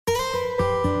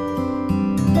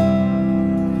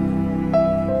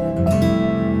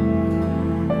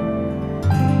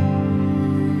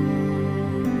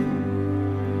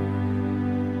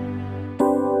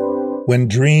when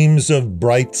dreams of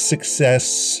bright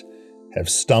success have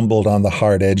stumbled on the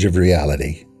hard edge of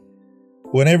reality,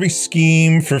 when every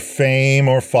scheme for fame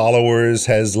or followers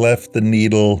has left the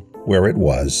needle where it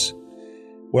was,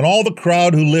 when all the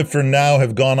crowd who live for now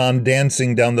have gone on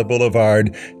dancing down the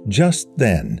boulevard, just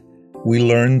then we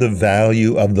learn the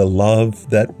value of the love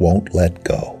that won't let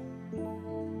go.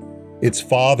 It's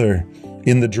Father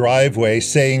in the driveway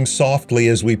saying softly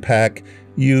as we pack,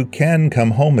 "You can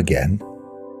come home again."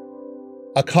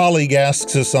 A colleague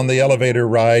asks us on the elevator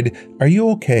ride, "Are you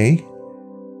okay?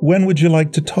 When would you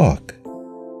like to talk?"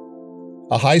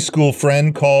 A high school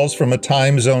friend calls from a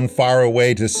time zone far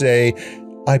away to say,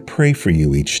 "I pray for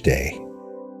you each day.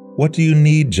 What do you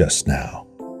need just now?"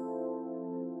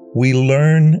 We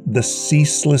learn the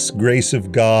ceaseless grace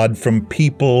of God from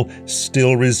people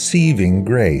still receiving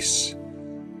grace.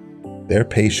 Their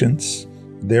patience,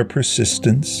 their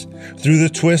persistence, through the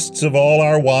twists of all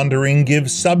our wandering,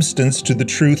 give substance to the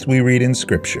truth we read in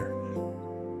Scripture.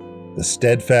 The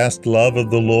steadfast love of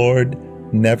the Lord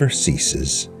never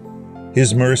ceases.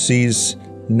 His mercies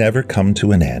never come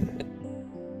to an end.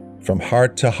 From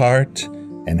heart to heart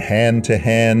and hand to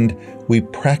hand, we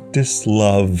practice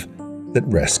love that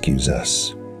rescues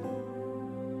us.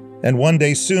 And one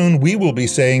day soon, we will be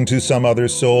saying to some other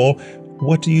soul,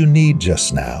 "What do you need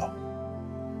just now?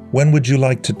 When would you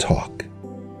like to talk?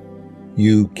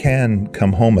 You can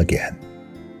come home again."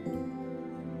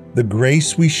 The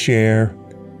grace we share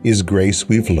is grace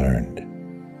we've learned.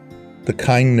 The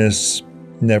kindness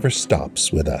never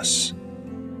stops with us.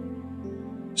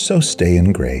 So stay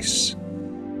in grace.